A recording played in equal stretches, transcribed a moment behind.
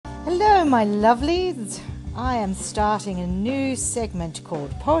Hello, my lovelies. I am starting a new segment called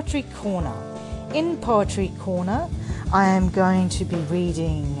Poetry Corner. In Poetry Corner, I am going to be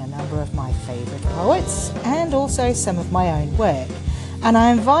reading a number of my favourite poets and also some of my own work. And I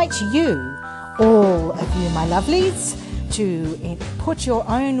invite you, all of you, my lovelies, to put your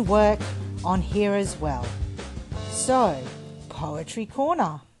own work on here as well. So, Poetry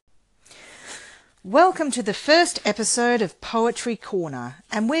Corner. Welcome to the first episode of Poetry Corner,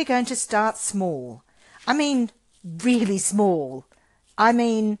 and we're going to start small. I mean, really small. I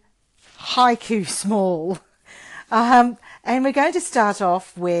mean, haiku small. And we're going to start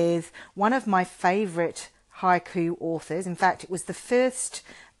off with one of my favourite haiku authors. In fact, it was the first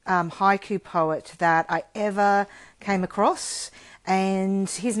haiku poet that I ever came across, and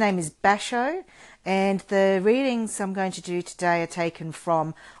his name is Basho. And the readings I'm going to do today are taken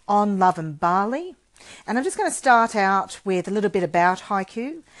from On Love and Barley. And I'm just going to start out with a little bit about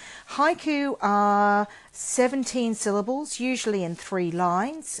haiku. Haiku are 17 syllables, usually in 3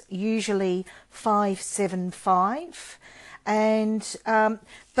 lines, usually 5-7-5. And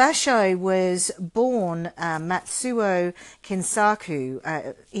Basho was born Matsuo Kinsaku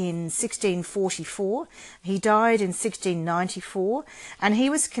in 1644. He died in 1694, and he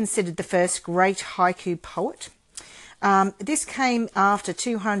was considered the first great haiku poet. This came after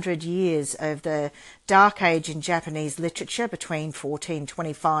 200 years of the Dark Age in Japanese literature between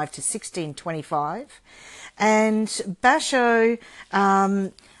 1425 to 1625. And Basho,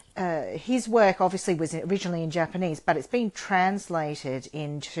 his work obviously was originally in Japanese, but it's been translated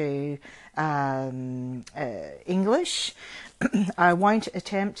into English. I won't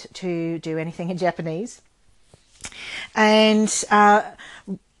attempt to do anything in Japanese. And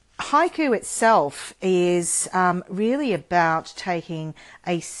haiku itself is really about taking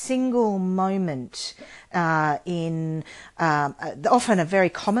a single moment in often a very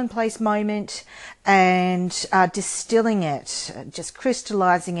commonplace moment and distilling it, just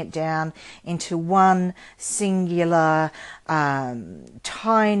crystallizing it down into one singular,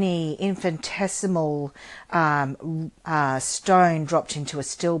 tiny, infinitesimal stone dropped into a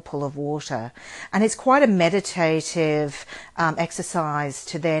still pool of water. And it's quite a meditative exercise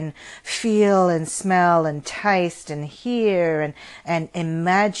to then feel and smell and taste and hear and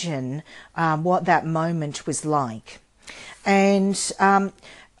imagine what that moment was like. And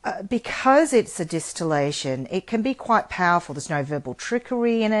because it's a distillation, it can be quite powerful. There's no verbal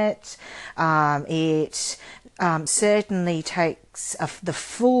trickery in it. It certainly takes the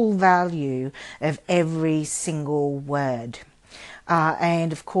full value of every single word.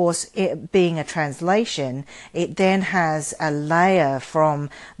 And of course, it being a translation, it then has a layer from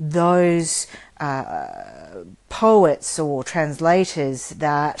those poets or translators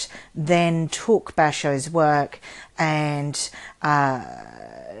that then took Basho's work and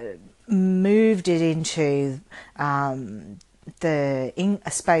moved it into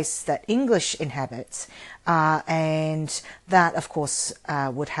a space that English inhabits, and that, of course,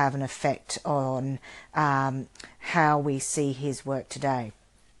 would have an effect on how we see his work today.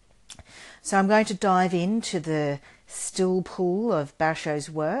 So I'm going to dive into the still pool of Basho's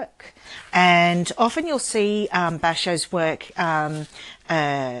work, and often you'll see Basho's work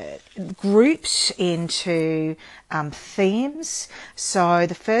grouped into themes. So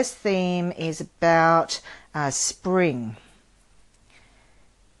the first theme is about spring.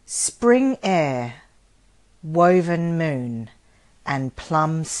 Spring air, woven moon, and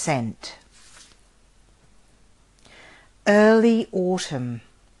plum scent. Early autumn,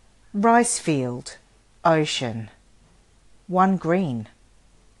 rice field, ocean, one green.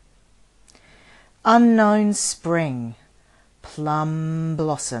 Unknown spring, plum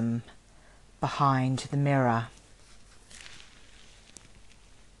blossom behind the mirror.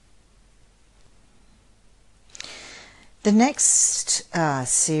 The next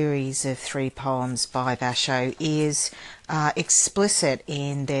series of 3 poems by Basho is explicit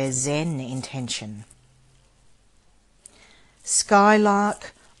in their Zen intention.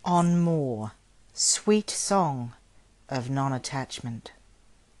 Skylark on moor, sweet song of non-attachment.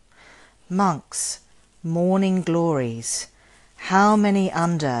 Monks, morning glories, how many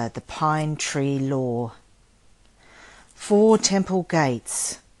under the pine tree law? 4 temple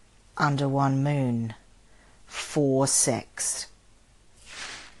gates, under one moon, 4 sects.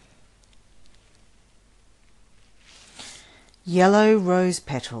 Yellow rose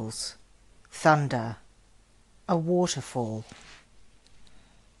petals, thunder, a waterfall.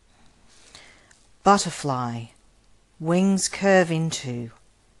 Butterfly, wings curve into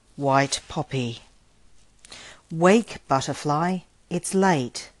white poppy. Wake, butterfly, it's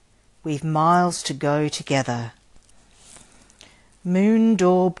late, we've miles to go together.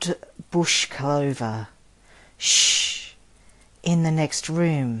 Moon-daubed bush clover, shh, in the next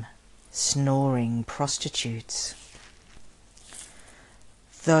room, snoring prostitutes.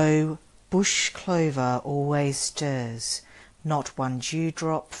 Though bush clover always stirs, not one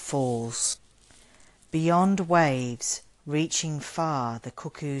dewdrop falls. Beyond waves, reaching far, the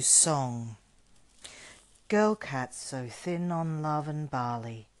cuckoo's song. Girl cats so thin on love and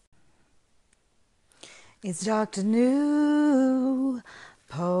barley. It's Dr. New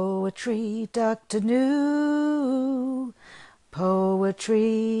Poetry, Dr. New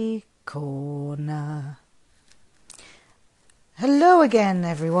Poetry Corner. Hello again,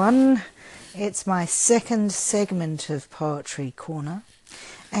 everyone. It's my second segment of Poetry Corner.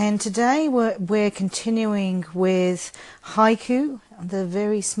 And today we're continuing with haiku, the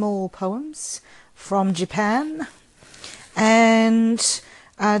very small poems from Japan. And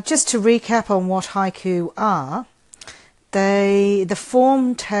just to recap on what haiku are, the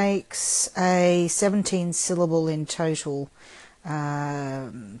form takes a 17 syllable in total,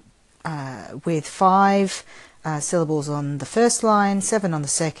 with 5 syllables on the first line, 7 on the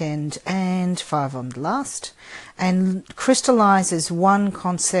second, and 5 on the last, and crystallizes one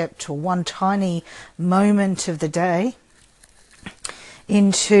concept or one tiny moment of the day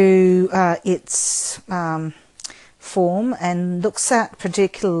into its form, and looks at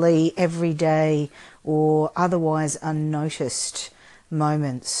particularly everyday or otherwise unnoticed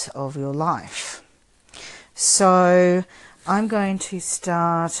moments of your life. So I'm going to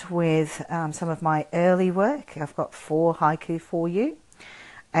start with some of my early work. I've got 4 haiku for you,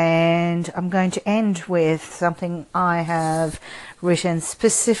 and I'm going to end with something I have written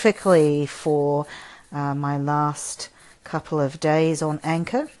specifically for my last couple of days on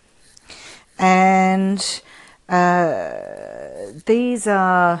Anchor. And these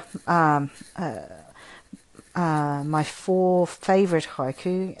are my 4 favourite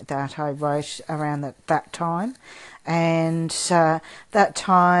haiku that I wrote around that time. And that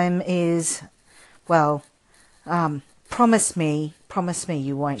time is, well, promise me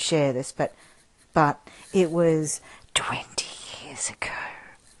you won't share this, but it was 20 years ago.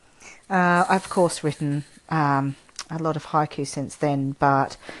 I've of course written a lot of haiku since then,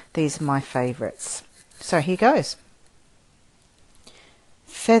 but these are my favourites. So here goes.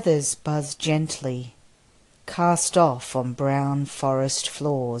 Feathers buzz gently, cast off on brown forest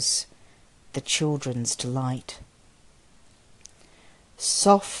floors, the children's delight.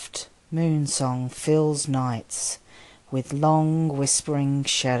 Soft moon song fills nights with long whispering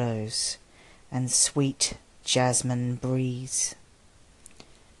shadows and sweet jasmine breeze.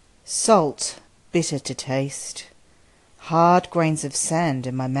 Salt, bitter to taste, hard grains of sand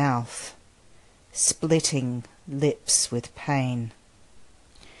in my mouth, splitting lips with pain.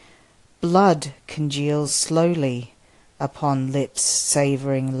 Blood congeals slowly upon lips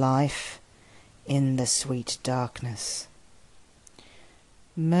savouring life in the sweet darkness.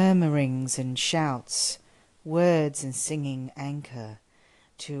 Murmurings and shouts, words and singing anchor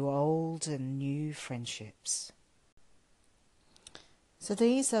to old and new friendships. So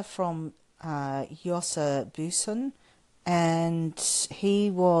these are from Yosa Buson, and he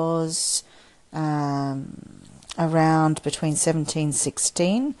was around between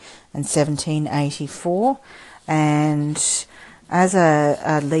 1716 and 1784, and as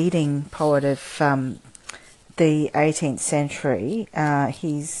a leading poet of the 18th century,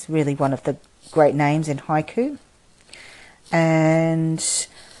 he's really one of the great names in haiku, and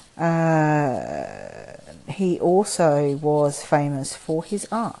he also was famous for his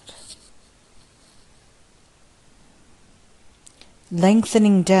art.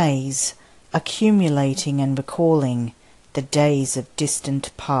 Lengthening days, accumulating and recalling the days of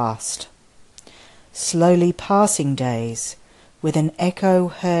distant past. Slowly passing days, with an echo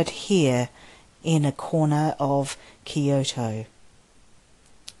heard here in a corner of Kyoto.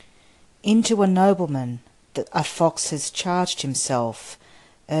 Into a nobleman that a fox has charged himself,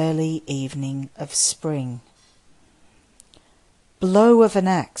 early evening of spring. Blow of an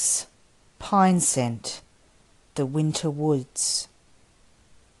axe, pine scent, the winter woods.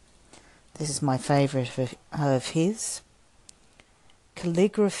 This is my favourite of his.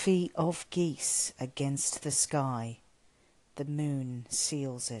 Calligraphy of geese against the sky. The moon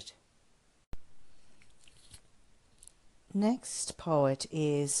seals it. Next poet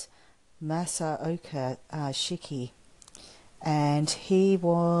is Masaoka Shiki, and he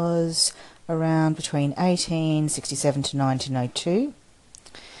was around between 1867 to 1902,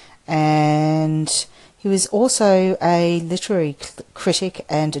 and he was also a literary critic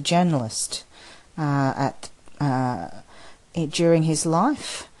and a journalist during his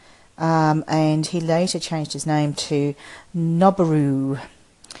life. and he later changed his name to Noboru.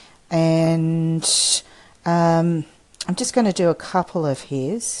 And I'm just going to do a couple of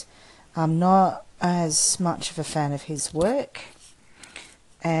his. I'm not as much of a fan of his work.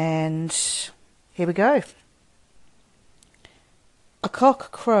 And here we go. A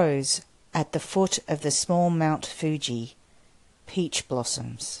cock crows at the foot of the small Mount Fuji, peach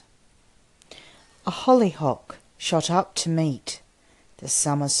blossoms. A hollyhock shot up to meet the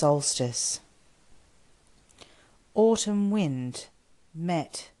summer solstice. Autumn wind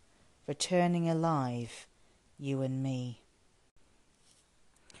met, returning alive, you and me.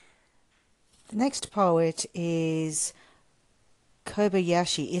 The next poet is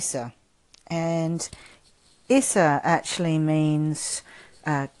Kobayashi Issa, and Issa actually means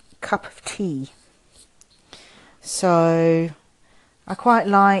cup of tea. So I quite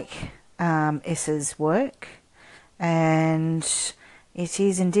like Issa's work, and it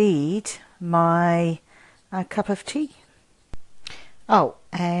is indeed my cup of tea. Oh,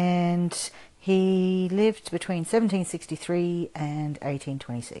 and he lived between 1763 and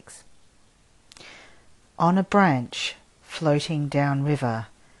 1826. On a branch floating down river,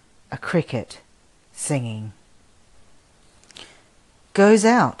 a cricket singing. Goes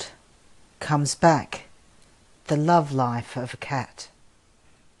out, comes back, the love life of a cat.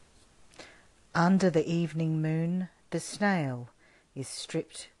 Under the evening moon, the snail is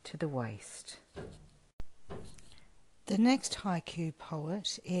stripped to the waist. The next haiku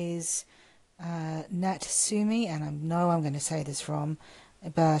poet is Natsumi, and I know I'm going to say this wrong,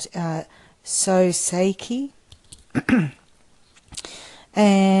 but Soseki.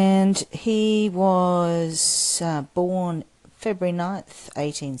 And he was born February 9th,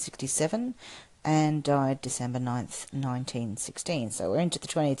 1867, and died December 9th, 1916. So we're into the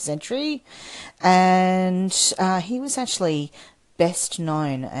 20th century, and he was actually best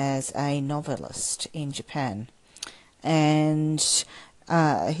known as a novelist in Japan. And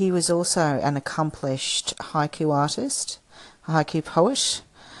he was also an accomplished haiku artist, haiku poet,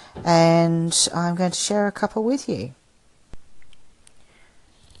 and I'm going to share a couple with you.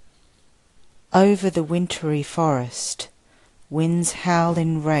 Over the wintry forest, winds howl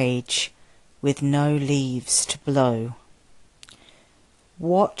in rage, with no leaves to blow.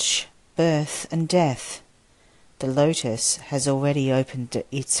 Watch birth and death. The lotus has already opened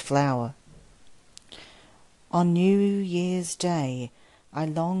its flower. On New Year's Day, I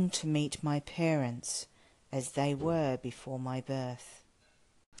long to meet my parents as they were before my birth.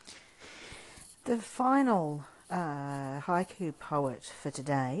 The final haiku poet for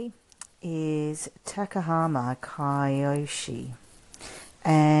today is Takahama Kaiyoshi,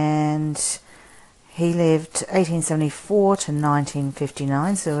 and he lived 1874 to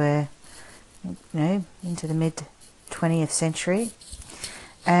 1959, so we're into the mid 20th century,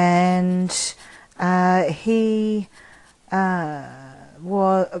 and he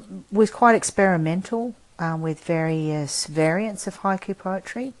was quite experimental with various variants of haiku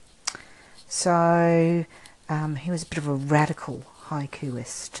poetry. So he was a bit of a radical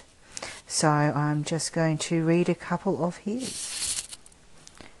haikuist. So I'm just going to read a couple of his.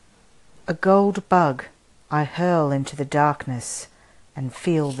 A gold bug I hurl into the darkness and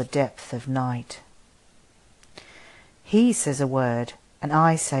feel the depth of night. He says a word and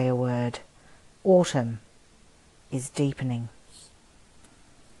I say a word. Autumn is deepening.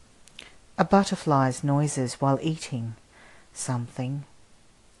 A butterfly's noises while eating something.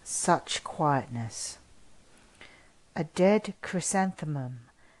 Such quietness. A dead chrysanthemum,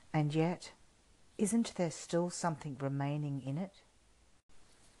 and yet, isn't there still something remaining in it?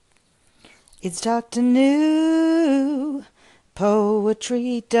 It's Dr. New,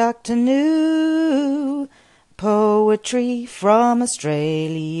 poetry, Dr. New, poetry from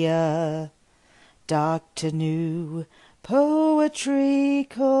Australia. Dr. New, Poetry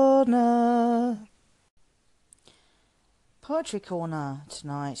Corner. Poetry Corner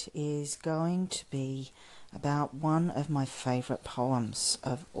tonight is going to be about one of my favourite poems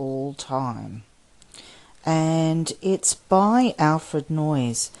of all time. And it's by Alfred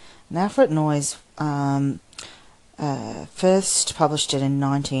Noyes. And Alfred Noyes first published it in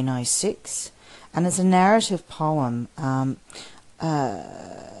 1906, and it's a narrative poem.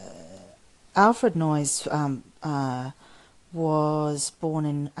 Alfred Noyes was born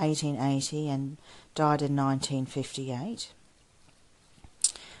in 1880 and died in 1958.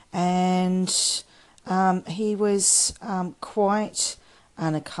 And he was quite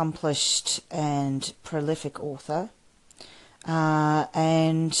an accomplished and prolific author.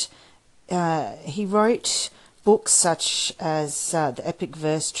 And he wrote books such as the epic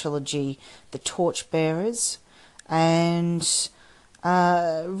verse trilogy The Torchbearers, and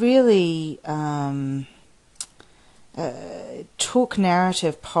really took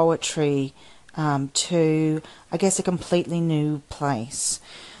narrative poetry to, I guess, a completely new place.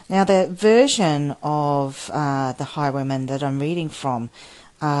 Now, the version of The Highwayman that I'm reading from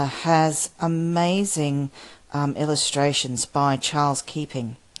has amazing illustrations by Charles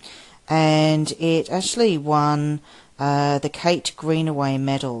Keeping, and it actually won the Kate Greenaway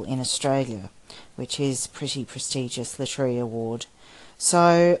Medal in Australia, which is a pretty prestigious literary award.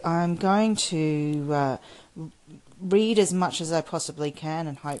 So I'm going to read as much as I possibly can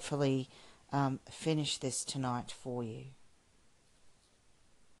and hopefully finish this tonight for you.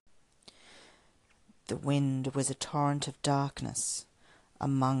 The wind was a torrent of darkness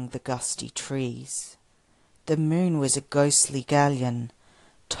among the gusty trees. The moon was a ghostly galleon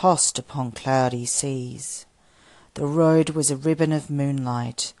tossed upon cloudy seas. The road was a ribbon of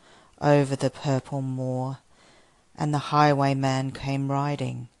moonlight over the purple moor, and the highwayman came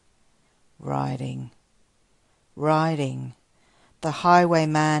riding, riding, riding. The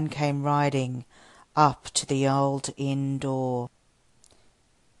highwayman came riding up to the old inn door.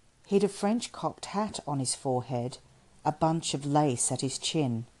 He'd a French cocked hat on his forehead, a bunch of lace at his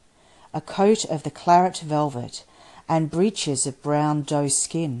chin, a coat of the claret velvet, and breeches of brown doe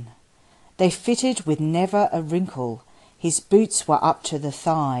skin. They fitted with never a wrinkle, his boots were up to the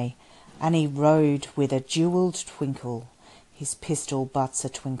thigh, and he rode with a jewelled twinkle, his pistol butts a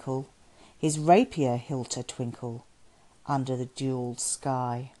twinkle, his rapier hilt a twinkle, under the jewelled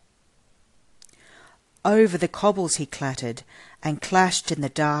sky. Over the cobbles he clattered, and clashed in the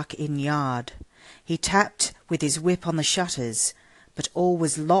dark inn yard. He tapped with his whip on the shutters, but all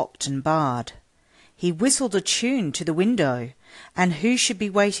was locked and barred. He whistled a tune to the window, and who should be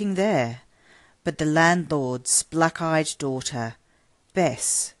waiting there but the landlord's black-eyed daughter,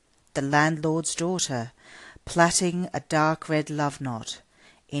 Bess, the landlord's daughter, plaiting a dark red love-knot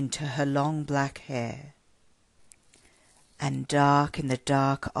into her long black hair. And dark in the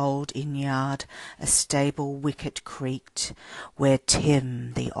dark old inn-yard a stable wicket creaked, where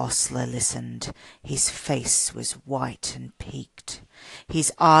Tim the ostler listened. His face was white and peaked.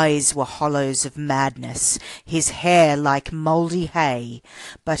 His eyes were hollows of madness, his hair like mouldy hay,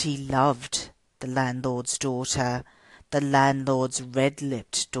 but he loved the landlord's daughter, the landlord's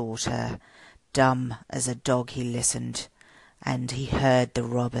red-lipped daughter. Dumb as a dog he listened, and he heard the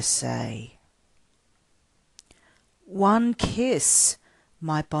robber say, "One kiss,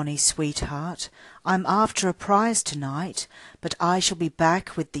 my bonny sweetheart, I'm after a prize tonight, but I shall be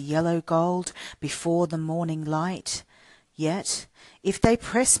back with the yellow gold before the morning light. Yet, if they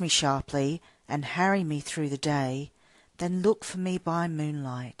press me sharply and harry me through the day, then look for me by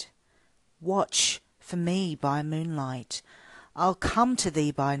moonlight. Watch for me by moonlight. I'll come to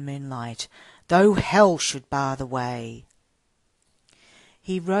thee by moonlight, though hell should bar the way."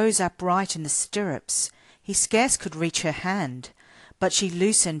 He rose upright in the stirrups. He scarce could reach her hand, but she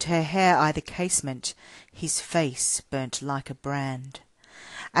loosened her hair i' the casement. His face burnt like a brand.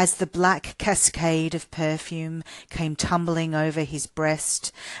 As the black cascade of perfume came tumbling over his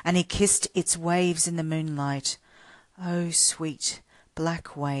breast, and he kissed its waves in the moonlight, oh, sweet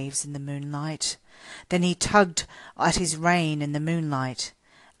black waves in the moonlight, then he tugged at his rein in the moonlight,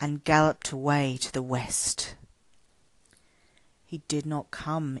 and galloped away to the west. He did not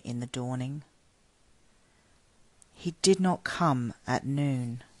come in the dawning. He did not come at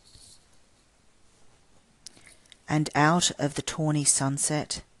noon. And out of the tawny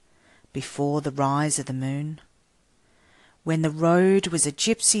sunset, before the rise of the moon, when the road was a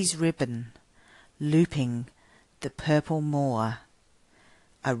gypsy's ribbon, looping the purple moor,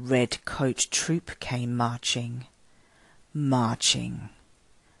 a red-coat troop came marching, marching,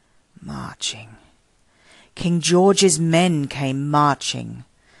 marching. King George's men came marching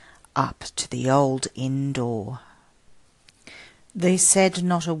up to the old inn door. They said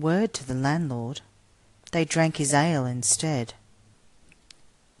not a word to the landlord, they drank his ale instead.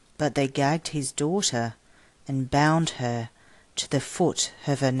 But they gagged his daughter and bound her to the foot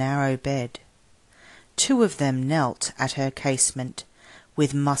of her narrow bed. Two of them knelt at her casement,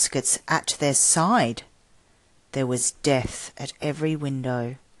 with muskets at their side. There was death at every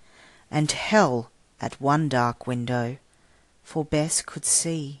window, and hell at one dark window, for Bess could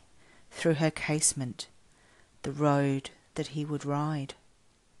see, through her casement, the road that he would ride.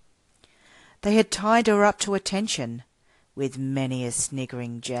 They had tied her up to attention, with many a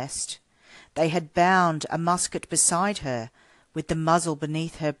sniggering jest. They had bound a musket beside her, with the muzzle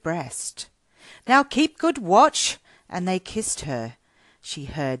beneath her breast. "Now keep good watch," and they kissed her. She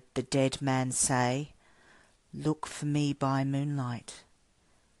heard the dead man say, "Look for me by moonlight.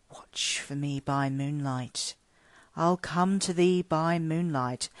 Watch for me by moonlight. I'll come to thee by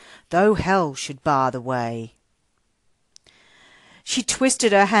moonlight, though hell should bar the way. She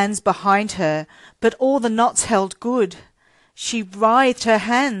twisted her hands behind her, but all the knots held good. She writhed her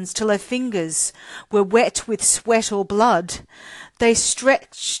hands till her fingers were wet with sweat or blood. They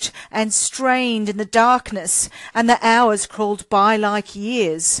stretched and strained in the darkness, and the hours crawled by like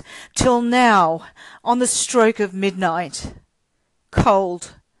years, till now, on the stroke of midnight,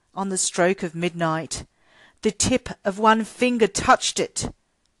 cold on the stroke of midnight, the tip of one finger touched it.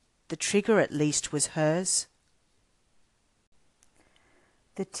 The trigger at least was hers.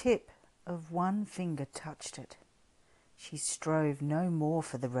 The tip of one finger touched it. She strove no more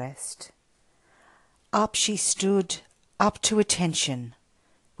for the rest. Up she stood, up to attention,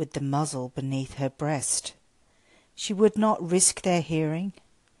 with the muzzle beneath her breast. She would not risk their hearing.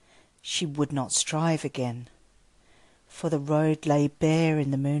 She would not strive again, for the road lay bare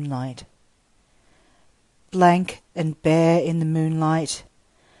in the moonlight. Blank and bare in the moonlight,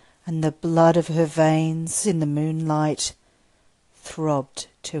 and the blood of her veins in the moonlight throbbed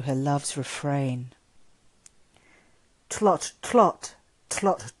to her love's refrain. Tlot, tlot,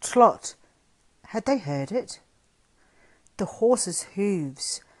 tlot, tlot. Had they heard it? The horses'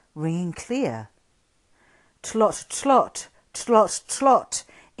 hooves ringing clear. Tlot, tlot, tlot, tlot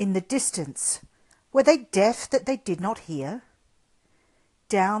in the distance. Were they deaf that they did not hear?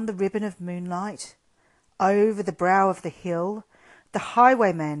 Down the ribbon of moonlight, over the brow of the hill, the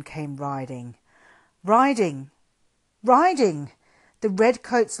highwayman came riding. Riding, riding! The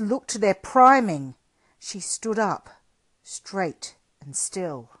redcoats looked to their priming. She stood up, straight and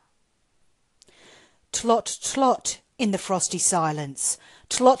still. Tlot, tlot in the frosty silence,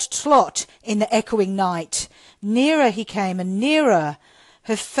 tlot, tlot in the echoing night. Nearer he came and nearer.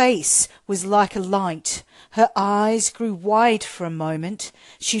 Her face was like a light. Her eyes grew wide for a moment.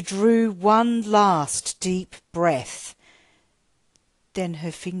 She drew one last deep breath. Then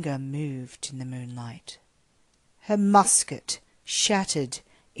her finger moved in the moonlight. Her musket shattered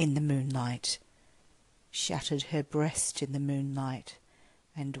in the moonlight, shattered her breast in the moonlight,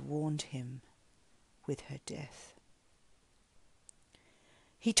 and warned him with her death.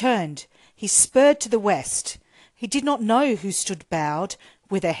 He turned, he spurred to the west. He did not know who stood bowed,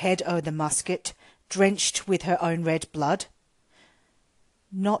 with her head o'er the musket, drenched with her own red blood.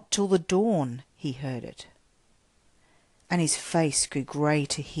 Not till the dawn he heard it, and his face grew grey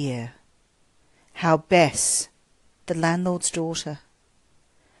to hear how Bess, the landlord's daughter,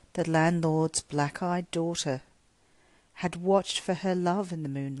 the landlord's black-eyed daughter, had watched for her love in the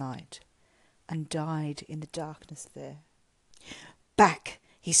moonlight and died in the darkness there. Back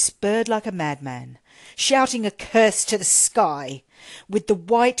he spurred like a madman, shouting a curse to the sky, with the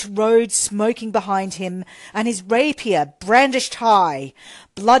white road smoking behind him and his rapier brandished high.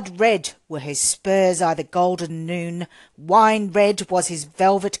 Blood-red were his spurs by the golden noon, wine-red was his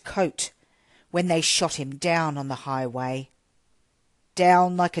velvet coat, when they shot him down on the highway,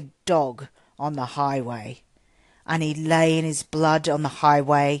 down like a dog on the highway, and he lay in his blood on the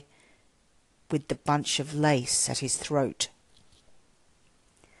highway, with the bunch of lace at his throat.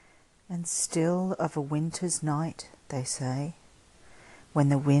 And still of a winter's night, they say, when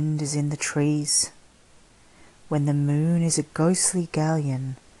the wind is in the trees, when the moon is a ghostly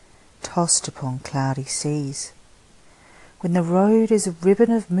galleon tossed upon cloudy seas, when the road is a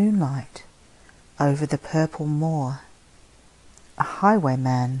ribbon of moonlight over the purple moor, a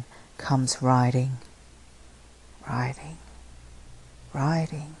highwayman comes riding, riding,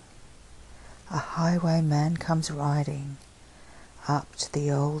 riding. A highwayman comes riding up to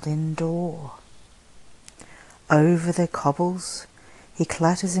the old inn door. Over the cobbles he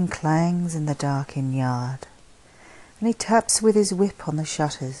clatters and clangs in the dark inn yard, and he taps with his whip on the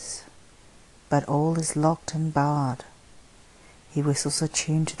shutters, but all is locked and barred. He whistles a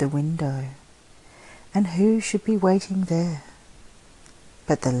tune to the window, and who should be waiting there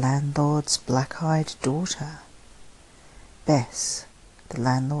but the landlord's black-eyed daughter, Bess, the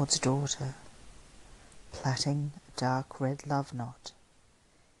landlord's daughter, plaiting a dark red love knot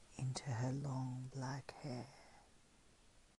into her long black hair.